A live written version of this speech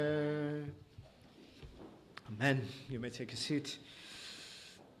Amen. You may take a seat.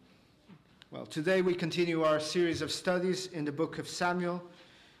 Well, today we continue our series of studies in the book of Samuel.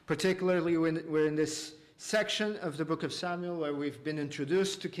 Particularly we're in this section of the book of Samuel where we've been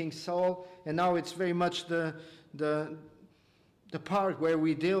introduced to King Saul, and now it's very much the part where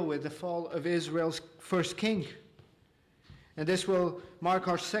we deal with the fall of Israel's first king. And this will mark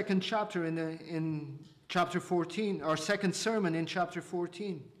our second chapter in chapter 14, our second sermon in chapter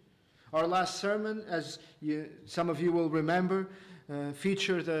 14. Our last sermon, as some of you will remember,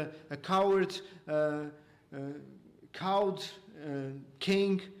 featured a cowed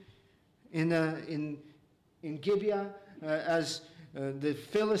king in Gibeah, as the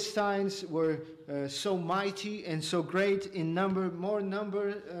Philistines were so mighty and so great in number,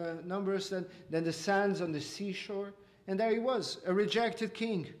 numbers than the sands on the seashore. And there he was, a rejected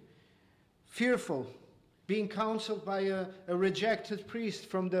king, fearful, being counseled by a rejected priest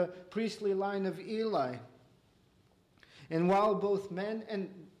from the priestly line of Eli. And while both men and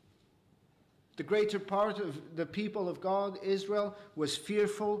the greater part of the people of God, Israel, was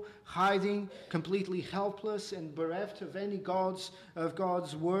fearful, hiding, completely helpless and bereft of any of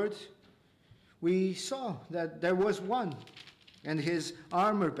God's word, we saw that there was one, and his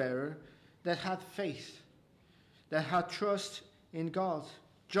armor bearer, that had faith, that had trust in God.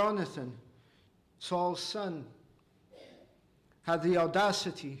 Jonathan, Saul's son, had the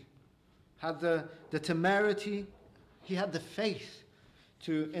audacity, had the temerity, he had the faith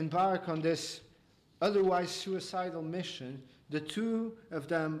to embark on this otherwise suicidal mission. The two of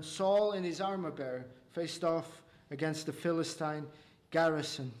them, Saul and his armor bearer, faced off against the Philistine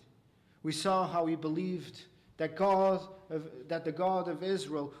garrison. We saw how he believed that the God of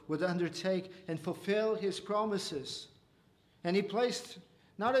Israel would undertake and fulfill his promises. And he placed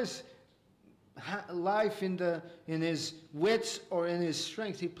not his life in his wits or in his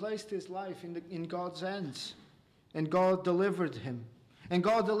strength. He placed his life in God's hands. And God delivered him. And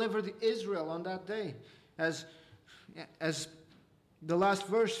God delivered Israel on that day. As the last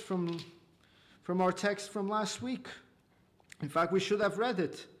verse from our text from last week. In fact, we should have read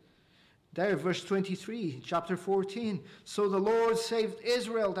it. There, verse 23, chapter 14. So the Lord saved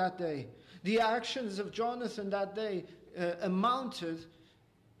Israel that day. The actions of Jonathan that day amounted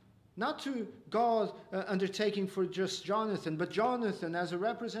not to God undertaking for just Jonathan, but Jonathan as a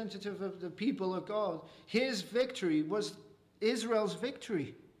representative of the people of God. His victory was Israel's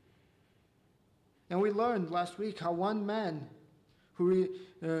victory. And we learned last week how when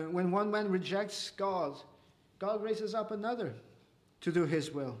one man rejects God, God raises up another to do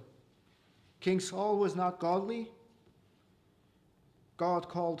his will. King Saul was not godly. God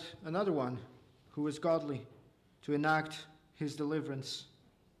called another one who was godly to enact his deliverance.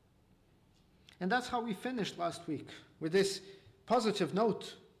 And that's how we finished last week, with this positive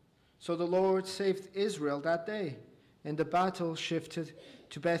note. So the Lord saved Israel that day, and the battle shifted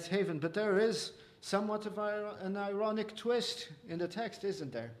to Beth-Haven. But there is somewhat of an ironic twist in the text,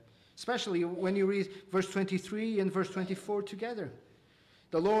 isn't there? Especially when you read verse 23 and verse 24 together.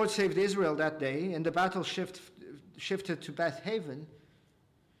 The Lord saved Israel that day, and the battle shifted to Beth-Haven,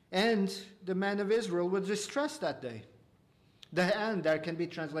 and the men of Israel were distressed that day. The "and" there can be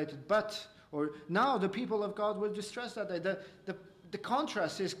translated "but," or now the people of God were distressed that day. The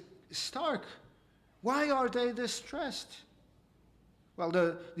contrast is stark. Why are they distressed? Well,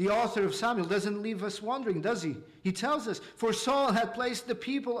 the author of Samuel doesn't leave us wondering, does he? He tells us, for Saul had placed the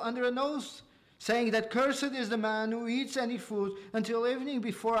people under an oath, saying that cursed is the man who eats any food until evening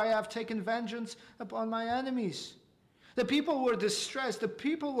before I have taken vengeance upon my enemies. The people were distressed. The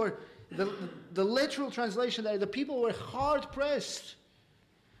people were, the literal translation there, the people were hard pressed.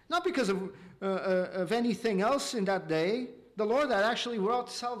 Not because of anything else in that day. The Lord had actually wrought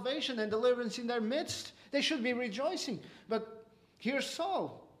salvation and deliverance in their midst. They should be rejoicing. But here's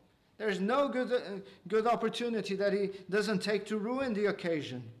Saul. There's no good opportunity that he doesn't take to ruin the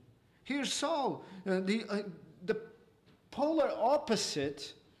occasion. Here's Saul, the polar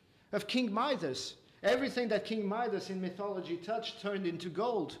opposite of King Midas. Everything that King Midas in mythology touched turned into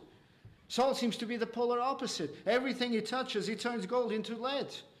gold. Saul seems to be the polar opposite. Everything he touches, he turns gold into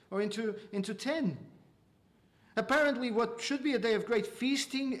lead or into tin. Apparently, what should be a day of great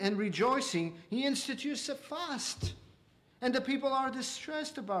feasting and rejoicing, he institutes a fast. And the people are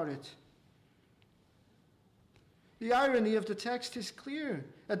distressed about it. The irony of the text is clear.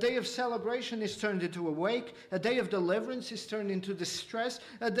 A day of celebration is turned into a wake. A day of deliverance is turned into distress.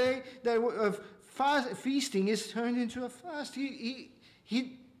 A day of feasting is turned into a fast. He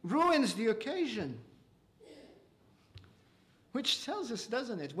ruins the occasion. Which tells us,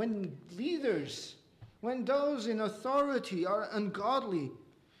 doesn't it, when leaders, when those in authority are ungodly,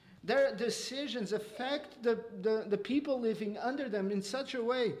 Their decisions affect the people living under them in such a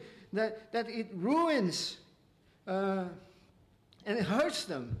way that it ruins and it hurts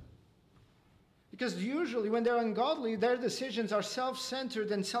them. Because usually when they're ungodly, their decisions are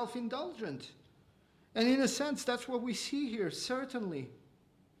self-centered and self-indulgent. And in a sense, that's what we see here, certainly.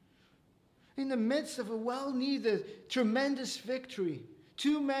 In the midst of a well-needed, tremendous victory,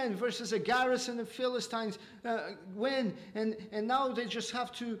 2 men versus a garrison of Philistines win, and now they just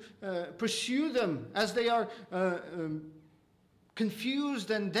have to pursue them as they are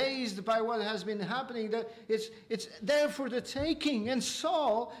confused and dazed by what has been happening. That it's there for the taking. And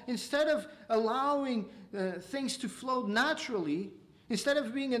Saul, instead of allowing things to flow naturally, instead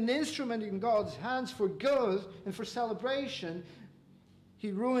of being an instrument in God's hands for good and for celebration,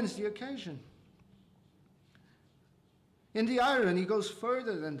 he ruins the occasion. And the irony goes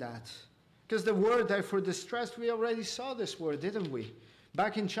further than that. Because the word there for distressed, we already saw this word, didn't we?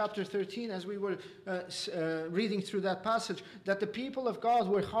 Back in chapter 13, as we were reading through that passage, that the people of God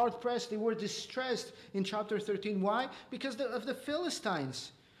were hard-pressed, they were distressed in chapter 13. Why? Because of the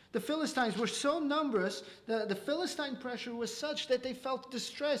Philistines. The Philistines were so numerous, the Philistine pressure was such that they felt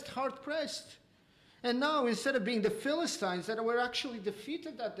distressed, hard-pressed. And now, instead of being the Philistines that were actually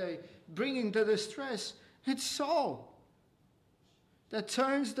defeated that day, bringing the distress, it's Saul that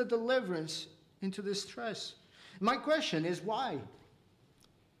turns the deliverance into distress. My question is why?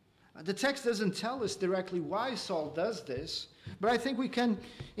 The text doesn't tell us directly why Saul does this, but I think we can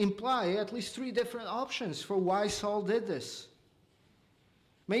imply at least 3 different options for why Saul did this.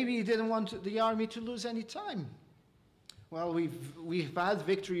 Maybe he didn't want the army to lose any time. Well, we've had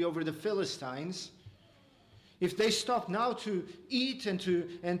victory over the Philistines. If they stop now to eat and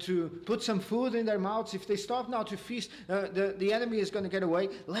to put some food in their mouths, if they stop now to feast, the enemy is going to get away.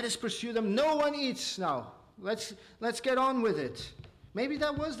 Let us pursue them. No one eats now. Let's get on with it. Maybe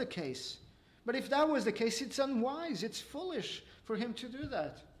that was the case. But if that was the case, it's unwise. It's foolish for him to do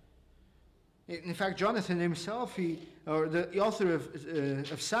that. In fact, Jonathan himself, or the author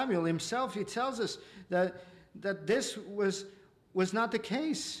of Samuel himself, he tells us that this was not the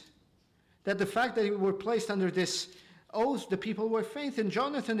case. That the fact that they were placed under this oath, the people were faint. And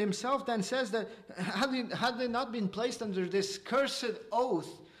Jonathan himself then says that had they not been placed under this cursed oath,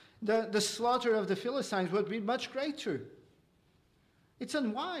 the slaughter of the Philistines would be much greater. It's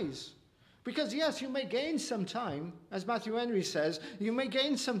unwise. Because yes, you may gain some time, as Matthew Henry says, you may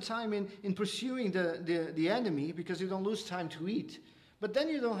gain some time in pursuing the enemy because you don't lose time to eat. But then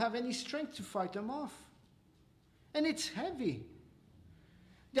you don't have any strength to fight them off. And it's heavy.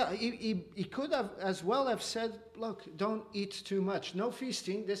 Yeah, he could have as well have said, look, don't eat too much. No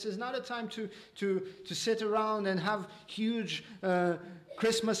feasting. This is not a time to sit around and have huge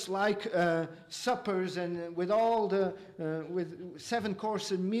Christmas-like suppers and with all with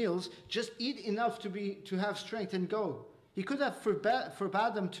 7-course meals. Just eat enough to have strength and go. He could have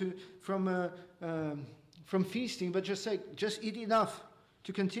forbade them from feasting, but just say, just eat enough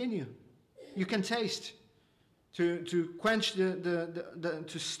to continue. You can taste. To quench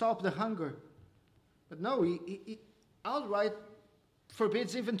to stop the hunger. But no, he outright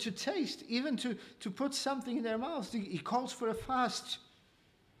forbids even to taste, even to put something in their mouths. He calls for a fast.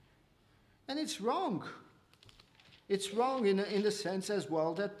 And it's wrong. It's wrong in the sense as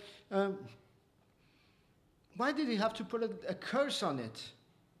well that why did he have to put a curse on it?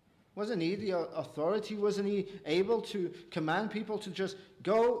 Wasn't he the authority? Wasn't he able to command people to just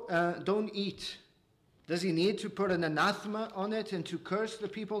go, don't eat? Does he need to put an anathema on it and to curse the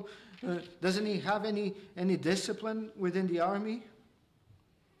people? Doesn't he have any discipline within the army?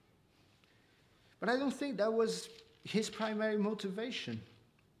 But I don't think that was his primary motivation.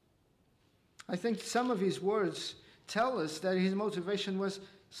 I think some of his words tell us that his motivation was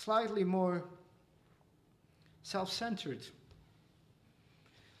slightly more self-centered.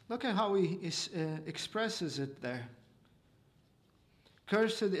 Look at how he expresses it there.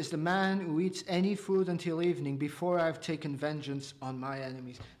 Cursed is the man who eats any food until evening before I have taken vengeance on my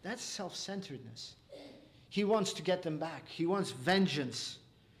enemies. That's self-centeredness. He wants to get them back. He wants vengeance.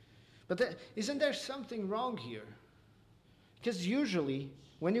 But isn't there something wrong here? Because usually,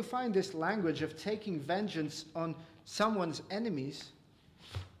 when you find this language of taking vengeance on someone's enemies,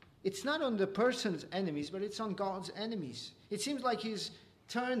 it's not on the person's enemies, but it's on God's enemies. It seems like he's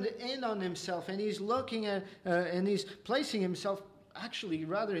turned in on himself and he's looking at and he's placing himself actually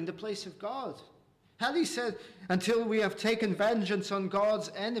rather in the place of God. Had he said, until we have taken vengeance on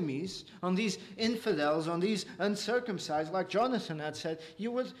God's enemies, on these infidels, on these uncircumcised, like Jonathan had said,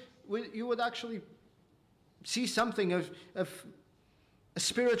 you would actually see something of a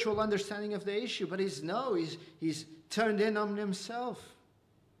spiritual understanding of the issue. But he's turned in on himself.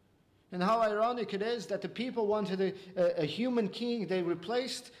 And how ironic it is that the people wanted a human king. They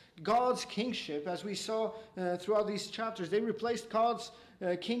replaced God's kingship, as we saw throughout these chapters. They replaced God's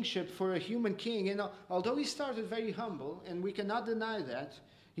kingship for a human king. And although he started very humble, and we cannot deny that,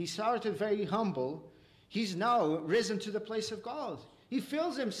 he started very humble, he's now risen to the place of God. He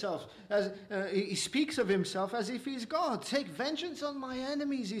feels himself, he speaks of himself as if he's God. Take vengeance on my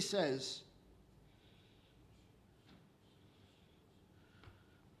enemies, he says.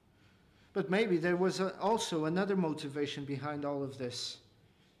 But maybe there was also another motivation behind all of this.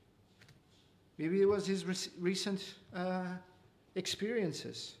 Maybe it was his recent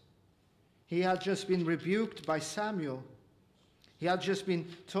experiences. He had just been rebuked by Samuel. He had just been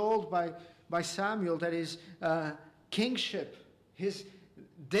told by Samuel that his kingship, his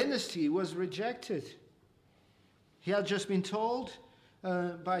dynasty was rejected. He had just been told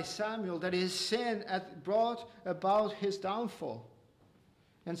by Samuel that his sin had brought about his downfall.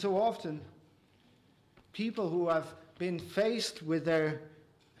 And so often, people who have been faced with their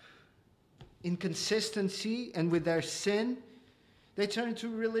inconsistency and with their sin, they turn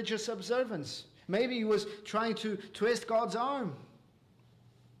to religious observance. Maybe he was trying to twist God's arm.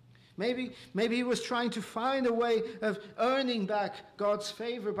 Maybe he was trying to find a way of earning back God's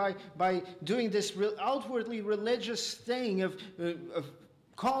favor by doing this outwardly religious thing of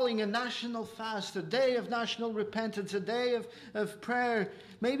calling a national fast, a day of national repentance, a day of prayer.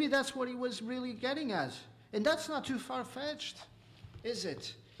 Maybe that's what he was really getting at. And that's not too far-fetched, is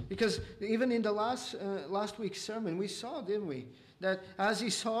it? Because even in the last week's sermon, we saw, didn't we, that as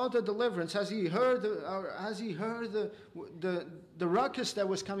he saw the deliverance, as he heard the ruckus that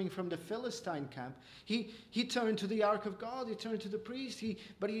was coming from the Philistine camp, he turned to the ark of God. He turned to the priest.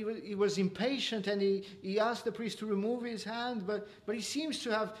 But he was impatient, and he asked the priest to remove his hand. But he seems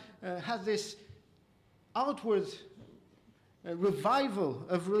to have had this outward revival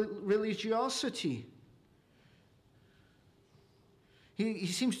of religiosity. He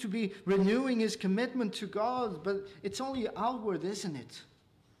seems to be renewing his commitment to God, but it's only outward, isn't it?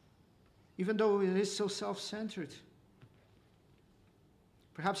 Even though it is so self-centered.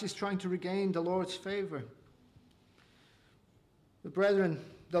 Perhaps he's trying to regain the Lord's favor. But brethren,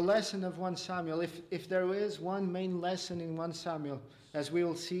 the lesson of 1 Samuel, if there is one main lesson in 1 Samuel, as we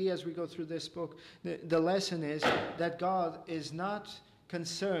will see as we go through this book, the lesson is that God is not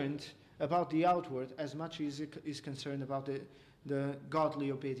concerned about the outward as much as he is concerned about the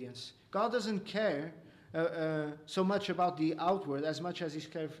godly obedience. God doesn't care so much about the outward as much as he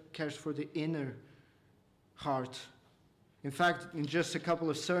cares for the inner heart. In fact, in just a couple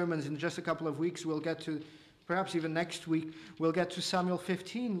of sermons, in just a couple of weeks, we'll get to, perhaps even next week, we'll get to Samuel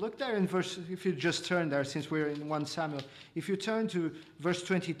 15. Look there in verse, if you just turn there, since we're in 1 Samuel. If you turn to verse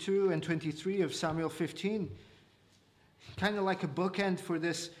 22 and 23 of Samuel 15, kind of like a bookend for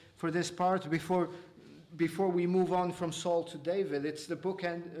this part before we move on from Saul to David. It's the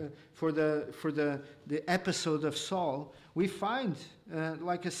bookend for the episode of Saul. We find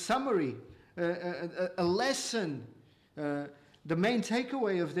like a summary, a lesson, the main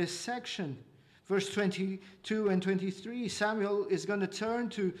takeaway of this section. Verse 22 and 23, Samuel is going to turn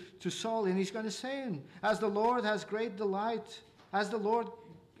to Saul, and he's going to say, as the Lord has great delight,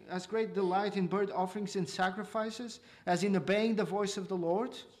 in burnt offerings and sacrifices, as in obeying the voice of the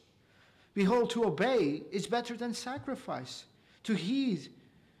Lord. Behold, to obey is better than sacrifice, to heed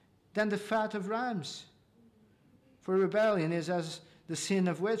than the fat of rams. For rebellion is as the sin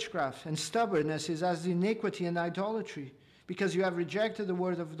of witchcraft, and stubbornness is as the iniquity and idolatry. Because you have rejected the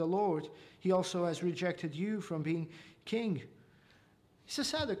word of the Lord, he also has rejected you from being king. It's a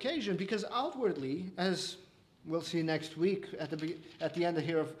sad occasion, because outwardly, as we'll see next week at the end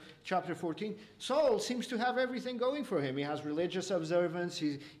here of chapter 14, Saul seems to have everything going for him. He has religious observance.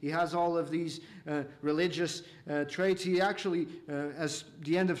 He has all of these religious traits. He actually, as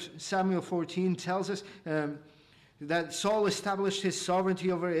the end of Samuel 14 tells us, that Saul established his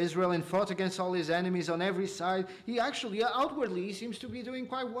sovereignty over Israel and fought against all his enemies on every side. He actually, outwardly, seems to be doing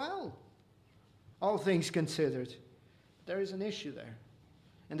quite well, all things considered. There is an issue there,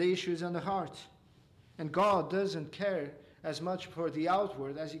 and the issue is on the heart. And God doesn't care as much for the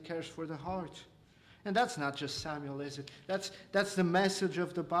outward as he cares for the heart. And that's not just Samuel, is it? That's the message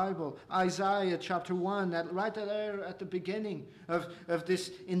of the Bible. Isaiah chapter 1, right there at the beginning of this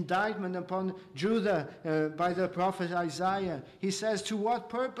indictment upon Judah by the prophet Isaiah. He says, to what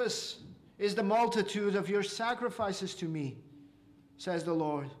purpose is the multitude of your sacrifices to me, says the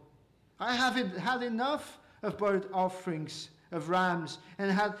Lord. I have had enough of burnt offerings of rams, and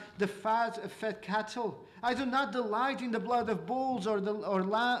had the fat of fat cattle. I do not delight in the blood of bulls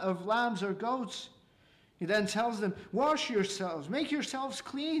of lambs or goats. He then tells them, wash yourselves, make yourselves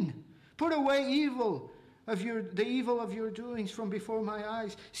clean. Put away the evil of your doings from before my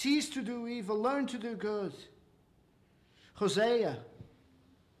eyes. Cease to do evil. Learn to do good. Hosea,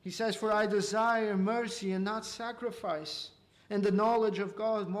 he says, for I desire mercy and not sacrifice, and the knowledge of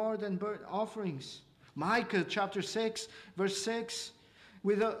God more than burnt offerings. Micah chapter 6, verse 6,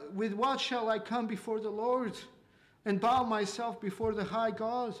 with what shall I come before the Lord and bow myself before the high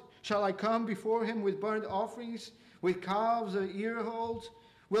God? Shall I come before him with burnt offerings, with calves or ear holes?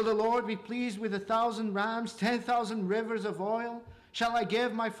 Will the Lord be pleased with 1,000 rams, 10,000 rivers of oil? Shall I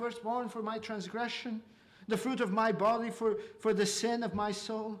give my firstborn for my transgression, the fruit of my body for the sin of my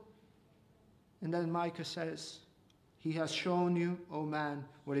soul? And then Micah says, he has shown you, O man,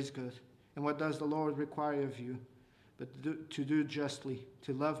 what is good. And what does the Lord require of you? But to do justly,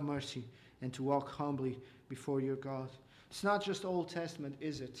 to love mercy, and to walk humbly before your God. It's not just Old Testament,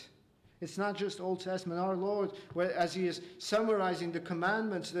 is it? It's not just Old Testament. Our Lord, as he is summarizing the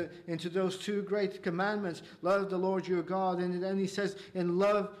commandments into those two great commandments, love the Lord your God, and then he says, and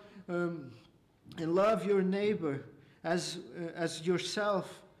love your neighbor as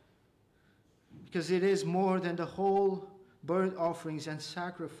yourself, because it is more than the whole burnt offerings and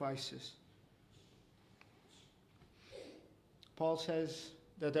sacrifices. Paul says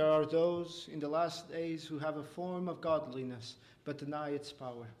that there are those in the last days who have a form of godliness but deny its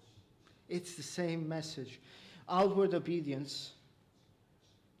power. It's the same message. Outward obedience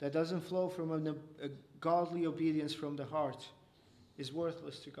that doesn't flow from a godly obedience from the heart is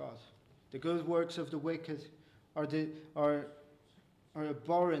worthless to God. The good works of the wicked are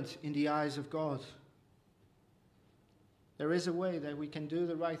abhorrent in the eyes of God. There is a way that we can do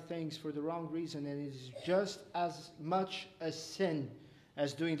the right things for the wrong reason, and it is just as much a sin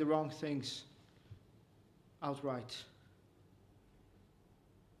as doing the wrong things outright.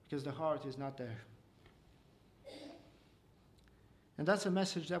 Because the heart is not there. And that's a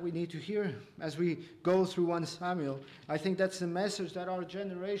message that we need to hear as we go through 1 Samuel. I think that's the message that our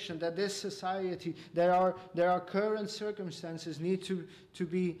generation, that this society, that our current circumstances need to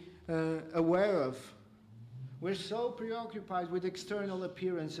be aware of. We're so preoccupied with external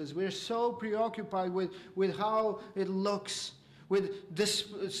appearances. We're so preoccupied with how it looks, with this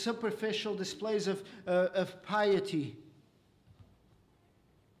superficial displays of piety.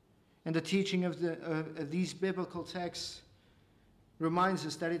 And the teaching of these biblical texts reminds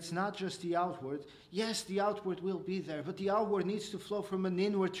us that it's not just the outward. Yes, the outward will be there, but the outward needs to flow from an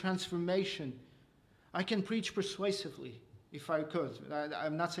inward transformation. I can preach persuasively, if I could.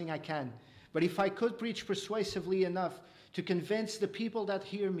 I'm not saying I can. But if I could preach persuasively enough to convince the people that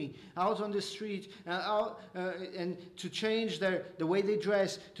hear me out on the street and to change the way they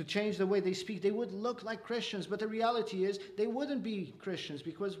dress, to change the way they speak, they would look like Christians. But the reality is they wouldn't be Christians,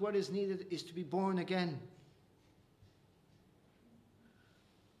 because what is needed is to be born again.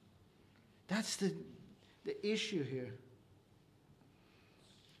 That's the issue here.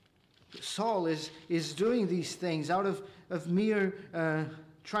 Saul is doing these things out of mere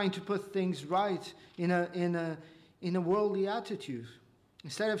trying to put things right in a worldly attitude.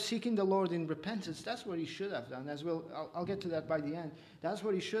 Instead of seeking the Lord in repentance, that's what he should have done. As well, I'll get to that by the end. That's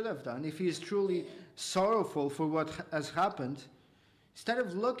what he should have done if he is truly sorrowful for what has happened. Instead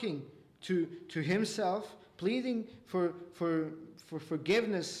of looking to himself, pleading for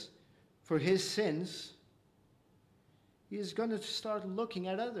forgiveness for his sins, he is going to start looking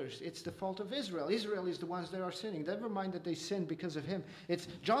at others. It's the fault of Israel. Israel is the ones that are sinning. Never mind that they sinned because of him. It's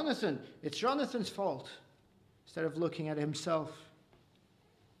Jonathan. It's Jonathan's fault. Instead of looking at himself.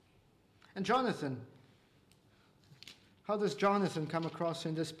 And Jonathan, how does Jonathan come across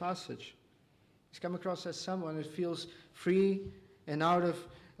in this passage? He's come across as someone who feels free and out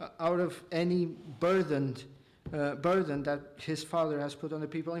of any burden that his father has put on the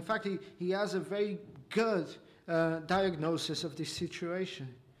people. In fact, he has a very good diagnosis of this situation.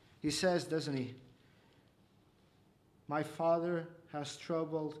 He says, doesn't he? My father has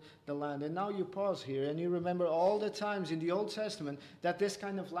troubled the land. And now you pause here and you remember all the times in the Old Testament that this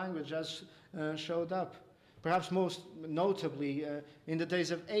kind of language has showed up. Perhaps most notably in the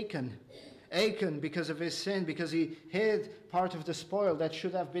days of Achan. Achan, because of his sin, because he hid part of the spoil that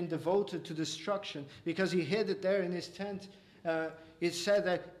should have been devoted to destruction, because he hid it there in his tent, it said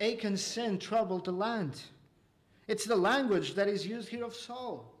that Achan's sin troubled the land. It's the language that is used here of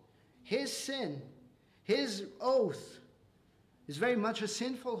Saul. His sin, his oath, is very much a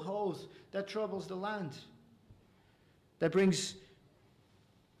sinful oath that troubles the land, that brings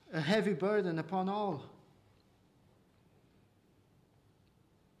a heavy burden upon all.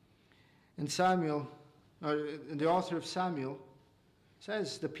 And the author of Samuel,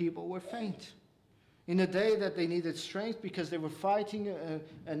 says the people were faint. In a day that they needed strength because they were fighting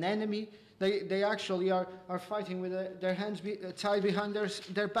an enemy, they actually are fighting with their hands tied behind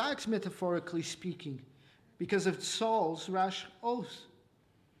their backs, metaphorically speaking, because of Saul's rash oath.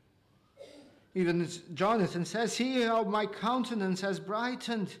 Even Jonathan says, "See how my countenance has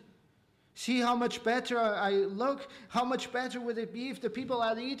brightened. See how much better I look. How much better would it be if the people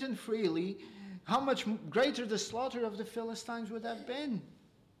had eaten freely? How much greater the slaughter of the Philistines would have been."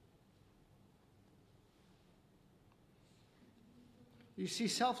 You see,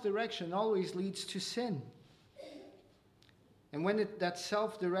 self-direction always leads to sin. And when that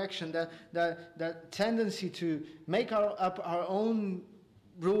self-direction, that tendency to make up our own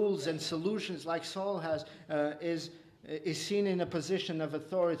rules and solutions like Saul has, is seen in a position of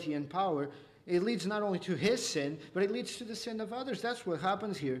authority and power, it leads not only to his sin, but it leads to the sin of others. That's what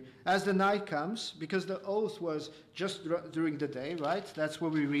happens here. As the night comes, because the oath was just during the day, right? That's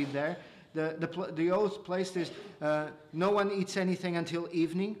what we read there. The oath placed is, no one eats anything until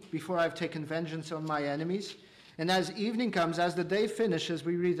evening, before I've taken vengeance on my enemies. And as evening comes, as the day finishes,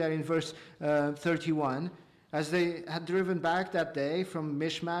 we read there in verse 31, as they had driven back that day from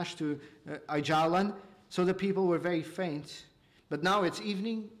Michmash to Aijalon, so the people were very faint. But now it's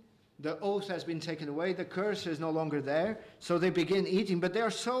evening, the oath has been taken away, the curse is no longer there, so they begin eating. But they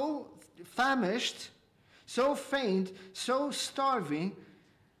are so famished, so faint, so starving,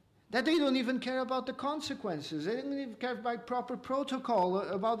 that they don't even care about the consequences. They don't even care about proper protocol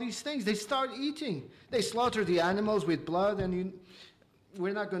about these things. They start eating. They slaughter the animals with blood, and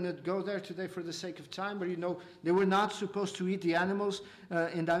we're not going to go there today for the sake of time, but they were not supposed to eat the animals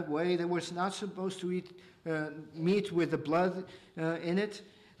in that way. They were not supposed to eat meat with the blood in it.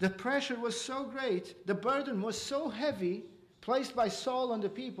 The pressure was so great, the burden was so heavy, placed by Saul on the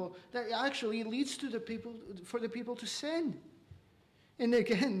people, that it actually leads to for the people to sin. And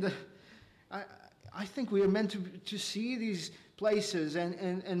again, I think we are meant to see these places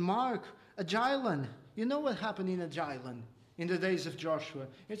and mark Aijalon. You know what happened in Aijalon in the days of Joshua?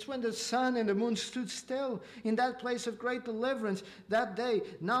 It's when the sun and the moon stood still in that place of great deliverance that day.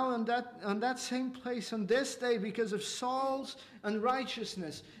 Now on that same place, on this day, because of Saul's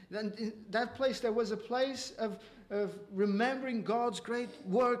unrighteousness, then in that place there was a place of remembering God's great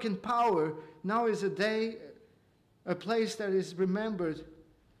work and power. Now is a place that is remembered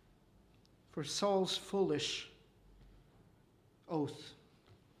for Saul's foolish oath.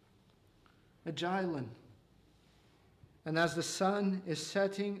 Aijalon. And as the sun is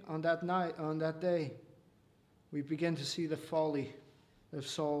setting on that day, we begin to see the folly of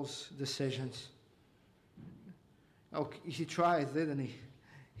Saul's decisions. Oh, he tried, didn't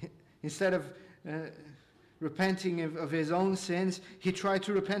he? Instead of repenting of his own sins, he tried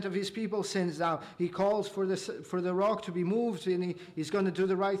to repent of his people's sins now. He calls for the rock to be moved, and he's going to do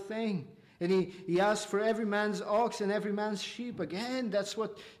the right thing. And he asks for every man's ox and every man's sheep. Again, that's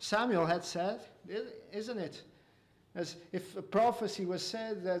what Samuel had said, isn't it? As if a prophecy was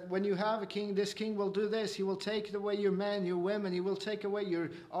said that when you have a king, this king will do this. He will take away your men, your women. He will take away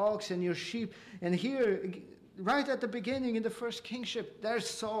your ox and your sheep. And here, right at the beginning in the first kingship, there's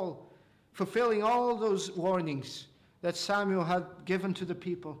Saul, fulfilling all those warnings that Samuel had given to the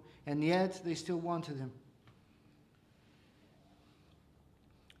people, and yet they still wanted him.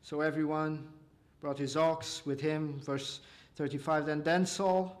 So everyone brought his ox with him, verse 35. Then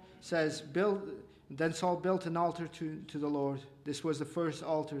Saul says, Then Saul built an altar to the Lord. This was the first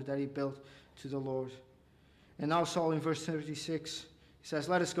altar that he built to the Lord. And now Saul in verse 36, he says,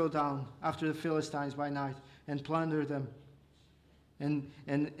 "Let us go down after the Philistines by night and plunder them and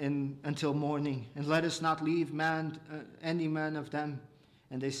until morning, and let us not leave any man of them."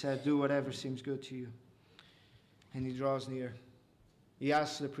 And they said, "Do whatever seems good to you." And he draws near. He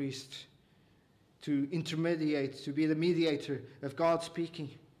asks the priest to intermediate, to be the mediator of God speaking.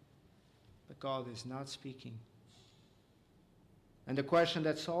 But God is not speaking. And the question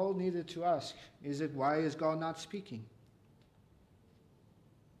that Saul needed to ask is, why is God not speaking?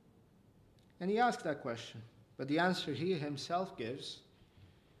 And he asked that question. But the answer he himself gives,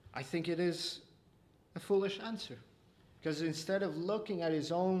 I think it is a foolish answer. Because instead of looking at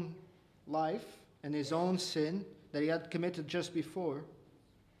his own life and his own sin that he had committed just before,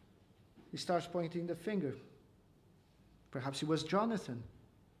 he starts pointing the finger. Perhaps it was Jonathan.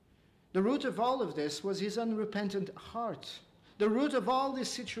 The root of all of this was his unrepentant heart. The root of all this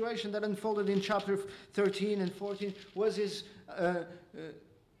situation that unfolded in chapter 13 and 14 was his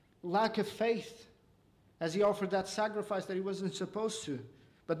lack of faith, as he offered that sacrifice that he wasn't supposed to.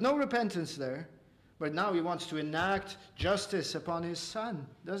 But no repentance there. But now he wants to enact justice upon his son,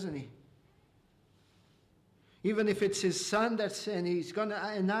 doesn't he? Even if it's his son that sinned, he's going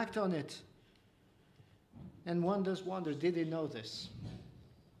to enact on it. And one does wonder, did he know this?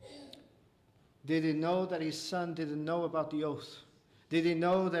 Did he know that his son didn't know about the oath? Did he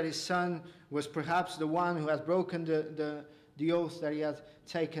know that his son was perhaps the one who had broken the oath that he had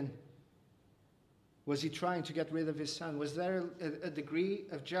taken? Was he trying to get rid of his son? Was there a degree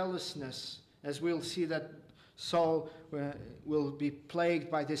of jealousness, as we'll see that Saul will be plagued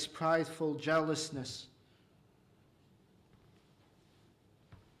by this prideful jealousness?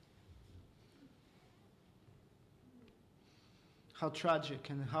 How tragic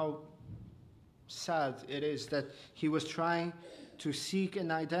and how sad it is that he was trying to seek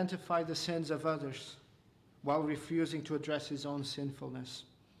and identify the sins of others while refusing to address his own sinfulness.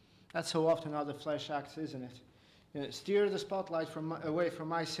 That's so often how the flesh acts, isn't it? You know, steer the spotlight away from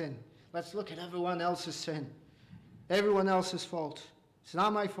my sin. Let's look at everyone else's sin. Everyone else's fault. It's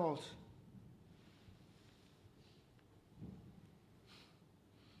not my fault.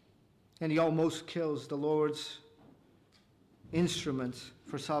 And he almost kills the Lord's instrument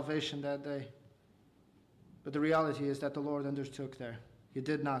for salvation that day. But the reality is that the Lord undertook there. He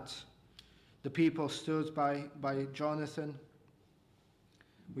did not. The people stood by Jonathan.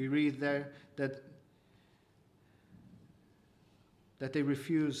 We read there that they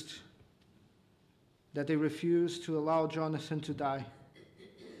refused to allow Jonathan to die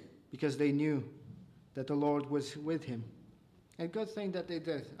because they knew that the Lord was with him. And good thing that they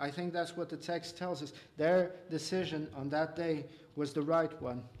did. I think that's what the text tells us. Their decision on that day was the right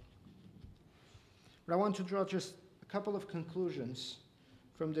one. But I want to draw just a couple of conclusions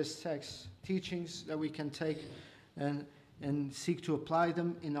from this text, teachings that we can take and seek to apply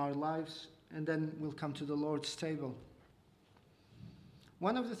them in our lives, and then we'll come to the Lord's table.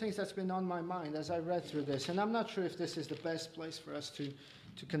 One of the things that's been on my mind as I read through this, and I'm not sure if this is the best place for us to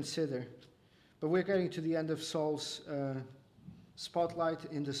consider, but we're getting to the end of Saul's spotlight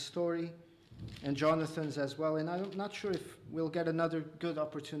in the story, and Jonathan's as well, and I'm not sure if we'll get another good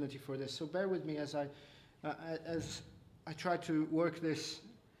opportunity for this. So bear with me as I try to work this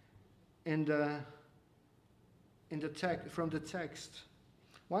from the text.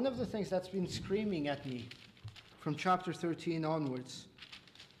 One of the things that's been screaming at me from chapter 13 onwards,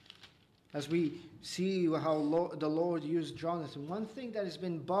 as we see how the Lord used Jonathan, one thing that has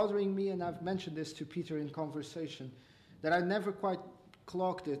been bothering me, and I've mentioned this to Peter in conversation, that I never quite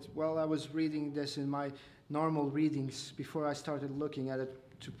clocked it while I was reading this in my normal readings before I started looking at it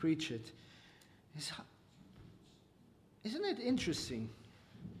to preach it, isn't it interesting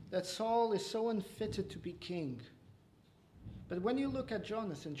that Saul is so unfitted to be king? But when you look at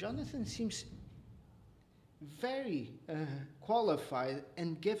Jonathan seems very qualified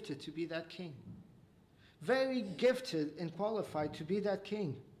and gifted to be that king. Very gifted and qualified to be that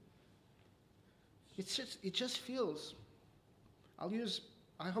king. It just feels,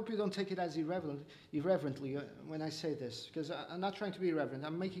 I hope you don't take it as irreverently when I say this, because I'm not trying to be irreverent,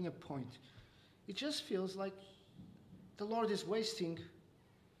 I'm making a point. It just feels like the Lord is wasting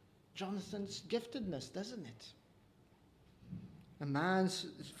Jonathan's giftedness, doesn't it? A man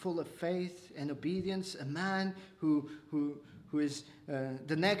full of faith and obedience, a man who is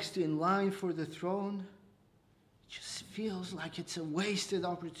the next in line for the throne. It just feels like it's a wasted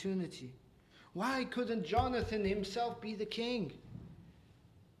opportunity. Why couldn't Jonathan himself be the king?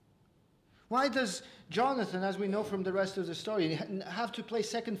 Why does Jonathan, as we know from the rest of the story, have to play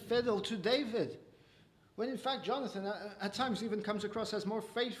second fiddle to David? When in fact Jonathan at times even comes across as more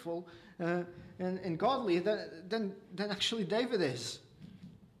faithful and godly than actually David is.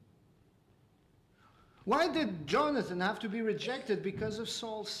 Why did Jonathan have to be rejected because of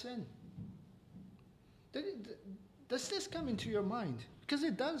Saul's sin? Does this come into your mind? Because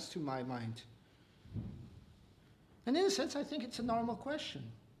it does to my mind. And in a sense, I think it's a normal question.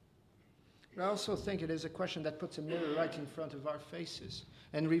 But I also think it is a question that puts a mirror right in front of our faces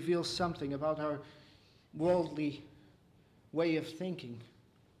and reveals something about our worldly way of thinking.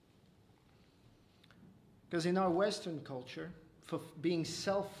 Because in our Western culture, being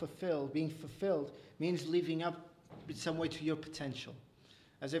self-fulfilled, being fulfilled, means living up in some way to your potential.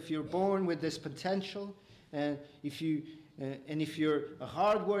 As if you're born with this potential, and if you're a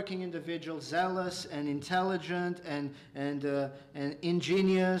hard-working individual, zealous and intelligent and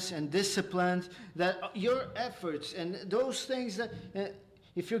ingenious and disciplined, that your efforts and those things that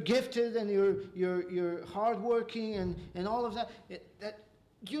if you're gifted and you're hardworking and all of that, that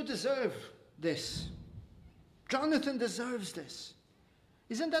you deserve this. Jonathan deserves this.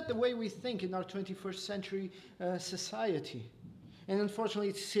 Isn't that the way we think in our 21st century society? And unfortunately,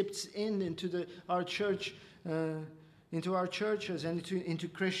 it seeps into our church, into our churches and into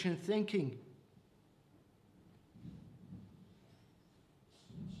Christian thinking.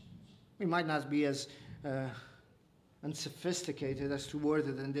 We might not be as unsophisticated as to word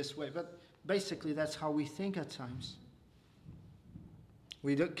it in this way, but basically that's how we think at times.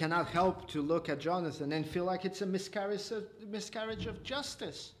 We cannot help to look at Jonathan and feel like it's a miscarriage of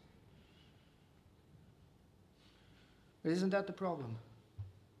justice. But isn't that the problem?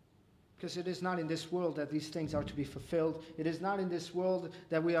 Because it is not in this world that these things are to be fulfilled. It is not in this world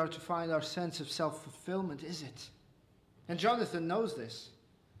that we are to find our sense of self-fulfillment, is it? And Jonathan knows this.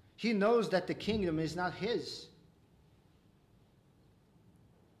 He knows that the kingdom is not his.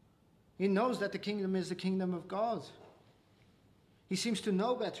 He knows that the kingdom is the kingdom of God. He seems to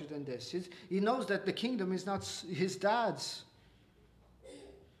know better than this. He knows that the kingdom is not his dad's,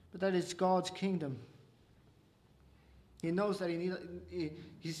 but that it's God's kingdom. He knows that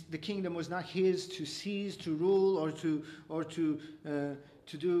the kingdom was not his to seize, to rule, or to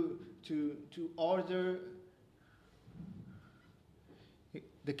order.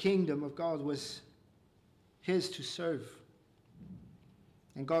 The kingdom of God was his to serve.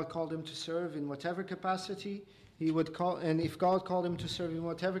 And God called him to serve in whatever capacity he would call, and if God called him to serve in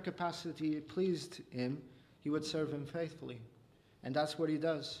whatever capacity it pleased him, he would serve him faithfully. And that's what he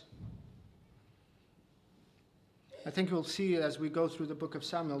does. I think we'll see as we go through the book of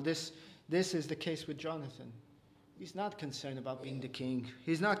Samuel, this is the case with Jonathan. He's not concerned about being the king.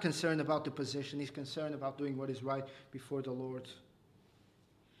 He's not concerned about the position. He's concerned about doing what is right before the Lord.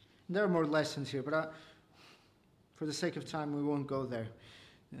 And there are more lessons here, but for the sake of time, we won't go there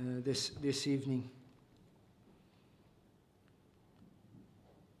this evening.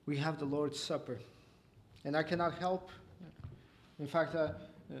 We have the Lord's Supper. And I cannot help, in fact,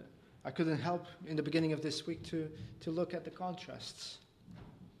 I couldn't help in the beginning of this week to look at the contrasts.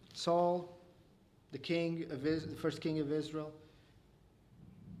 Saul, the first king of Israel,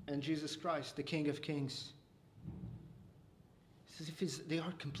 and Jesus Christ, the King of Kings. It's as if they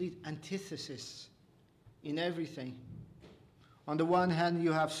are complete antithesis in everything. On the one hand,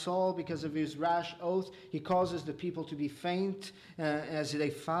 you have Saul, because of his rash oath, he causes the people to be faint as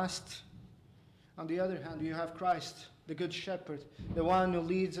they fast. On the other hand, you have Christ, the Good Shepherd, the one who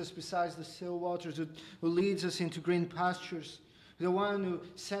leads us beside the still waters, who leads us into green pastures, the one who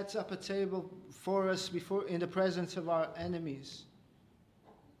sets up a table for us in the presence of our enemies.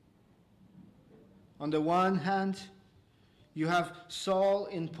 On the one hand, you have Saul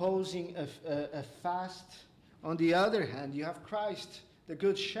imposing a fast. On the other hand, you have Christ, the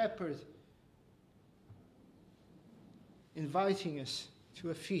Good Shepherd, inviting us to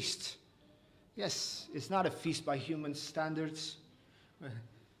a feast. Yes, it's not a feast by human standards,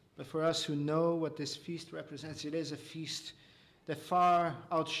 but for us who know what this feast represents, it is a feast that far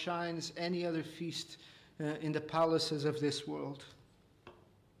outshines any other feast in the palaces of this world.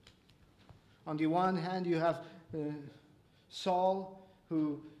 On the one hand, you have Saul,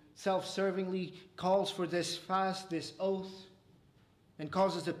 who self-servingly calls for this fast, this oath, and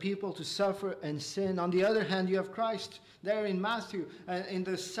causes the people to suffer and sin. On the other hand, you have Christ there in Matthew, in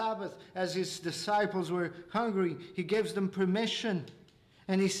the Sabbath, as his disciples were hungry, he gives them permission.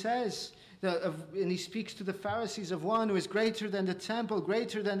 And he says, and he speaks to the Pharisees of one who is greater than the temple,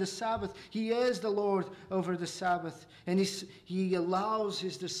 greater than the Sabbath. He is the Lord over the Sabbath. And he allows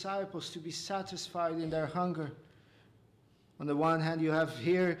his disciples to be satisfied in their hunger. On the one hand, you have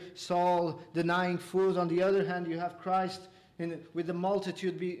here Saul denying food. On the other hand, you have Christ with the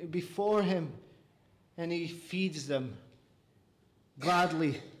multitude before him. And he feeds them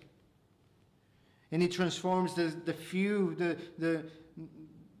gladly. And he transforms the few,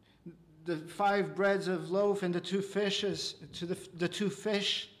 the 5 breads of loaf and the 2 fishes to the 2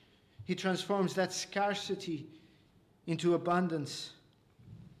 fish. He transforms that scarcity into abundance.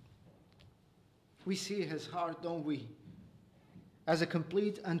 We see his heart, don't we, as a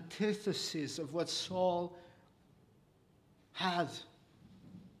complete antithesis of what Saul had.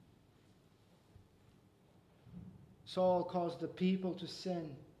 Saul caused the people to sin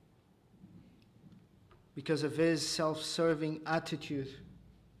because of his self-serving attitude.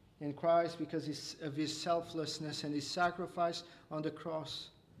 In Christ, because of his selflessness and his sacrifice on the cross,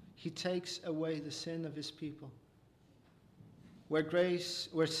 he takes away the sin of his people.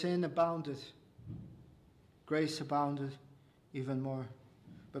 Where sin abounded, grace abounded even more.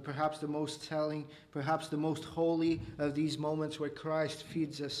 But perhaps the most telling, perhaps the most holy of these moments where Christ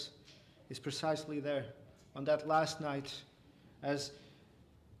feeds us is precisely there, on that last night, as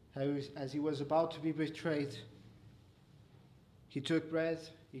he was about to be betrayed. He took bread,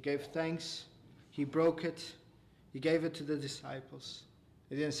 he gave thanks, he broke it, he gave it to the disciples.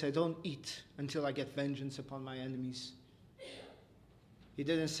 He didn't say, don't eat until I get vengeance upon my enemies. He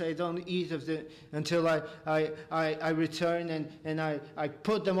didn't say, don't eat until I return and I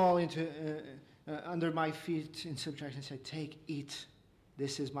put them all into under my feet in subjection and say, take, eat.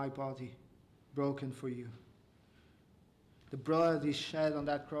 This is my body broken for you. The blood is shed on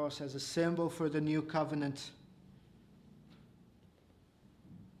that cross as a symbol for the new covenant.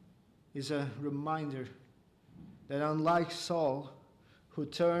 Is a reminder that unlike Saul, who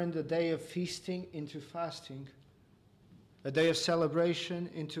turned a day of feasting into fasting, a day of celebration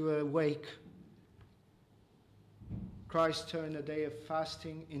into a wake, Christ turned a day of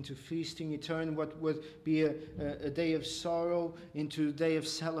fasting into feasting. He turned what would be a day of sorrow into a day of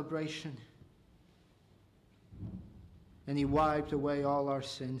celebration. And he wiped away all our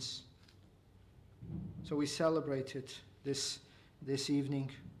sins. So we celebrate it this evening.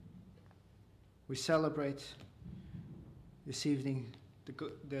 We celebrate this evening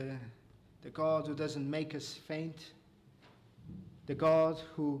the God who doesn't make us faint, the God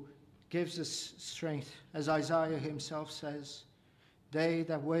who gives us strength. As Isaiah himself says, they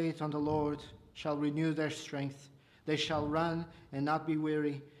that wait on the Lord shall renew their strength. They shall run and not be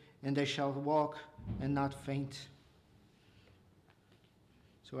weary, and they shall walk and not faint.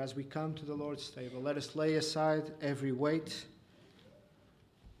 So as we come to the Lord's table, let us lay aside every weight,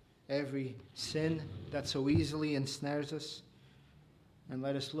 every sin that so easily ensnares us, and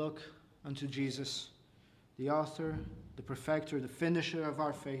let us look unto Jesus, the author, the perfecter, the finisher of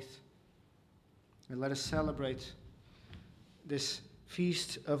our faith. And let us celebrate this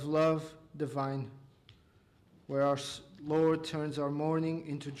feast of love divine, where our Lord turns our mourning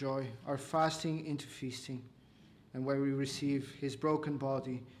into joy, our fasting into feasting, and where we receive his broken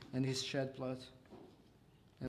body and his shed blood.